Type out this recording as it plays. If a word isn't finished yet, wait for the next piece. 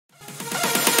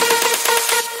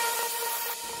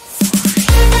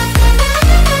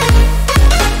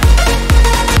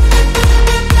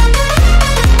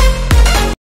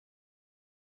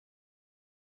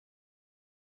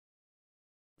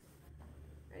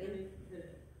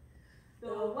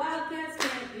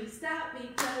stopped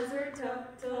because we're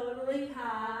totally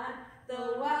hot.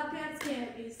 The Wildcats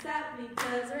can't be stopped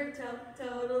because we're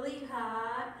totally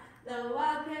hot. The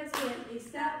Wildcats can't be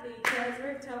stopped because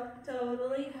we're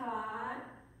totally hot.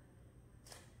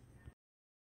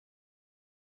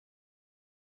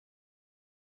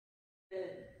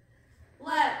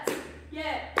 Let's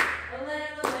get a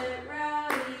little bit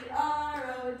rowdy,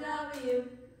 R-O-W-D-Y.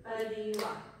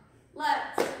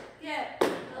 Let's get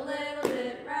a little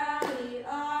bit rowdy,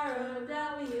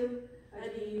 R-O-W-D-Y.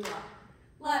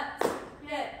 Let's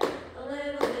get a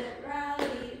little bit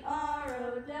rowdy,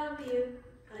 R-O-W-D-Y.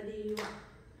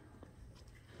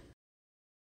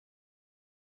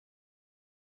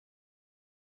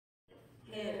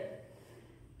 Hit it.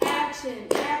 Action,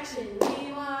 action,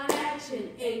 we want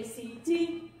action,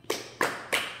 A-C-T-I-O-N.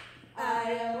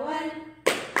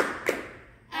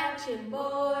 Action,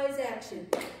 boys, action.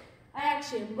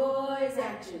 Action, boys,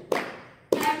 action.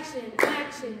 Action,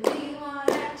 action, we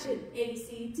want action,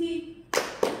 A-C-T-I-O-N.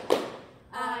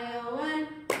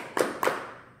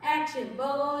 Action,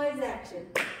 boys, action.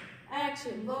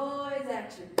 Action, boys,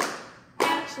 action.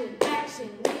 Action, action,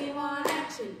 we want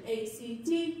action,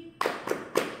 A-C-T-I-O-N.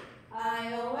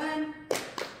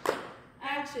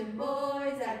 Action,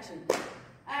 boys, action.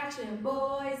 Action,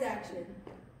 boys, action.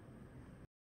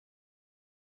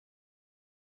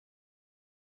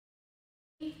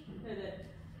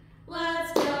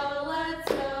 Let's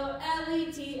go,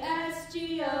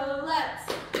 L-E-T-S-G-O, let's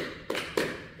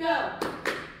go.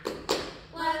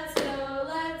 Let's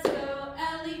go,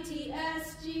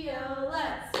 L-E-T-S-G-O,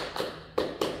 let's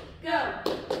go.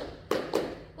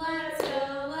 Let's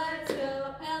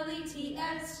go,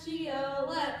 L-E-T-S-G-O,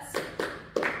 let's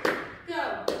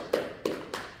go.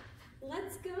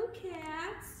 Let's go,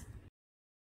 cats.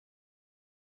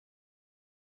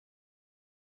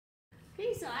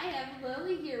 Okay, so I have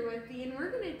Lily here with me, and we're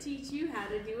going to teach you how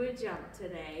to do a jump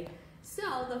today.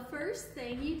 So the first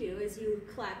thing you do is you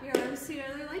clap your arms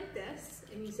together like this,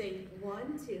 and you say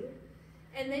 1, 2,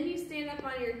 and then you stand up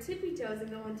on your tippy toes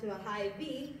and go into a high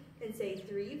V and say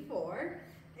 3, 4,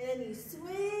 and then you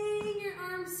swing your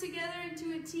arms together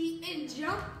into a T and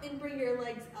jump and bring your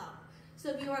legs up. So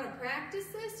if you want to practice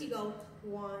this, you go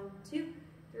 1, 2,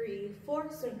 3, 4,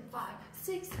 swing 5,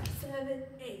 6, 7,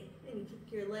 8, and you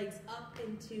kick your legs up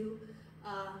into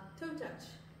toe touch.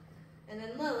 And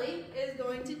then Lily is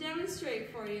going to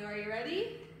demonstrate for you. Are you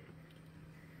ready?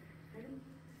 Ready?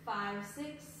 5,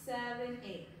 6, 7,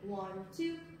 8. 1,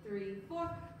 2, 3, 4,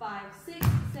 5, 6,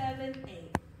 7,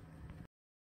 8.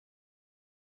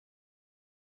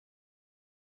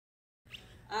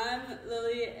 I'm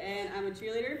Lily and I'm a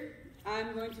cheerleader.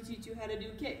 I'm going to teach you how to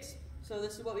do kicks. So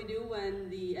this is what we do when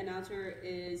the announcer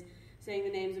is saying the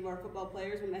names of our football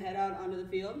players when they head out onto the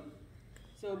field.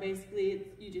 So basically,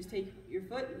 you just take your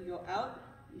foot, you go out,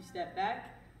 you step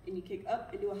back, and you kick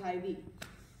up and do a high V.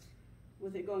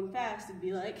 With it going fast, it'd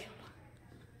be like,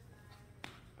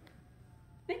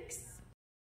 thanks.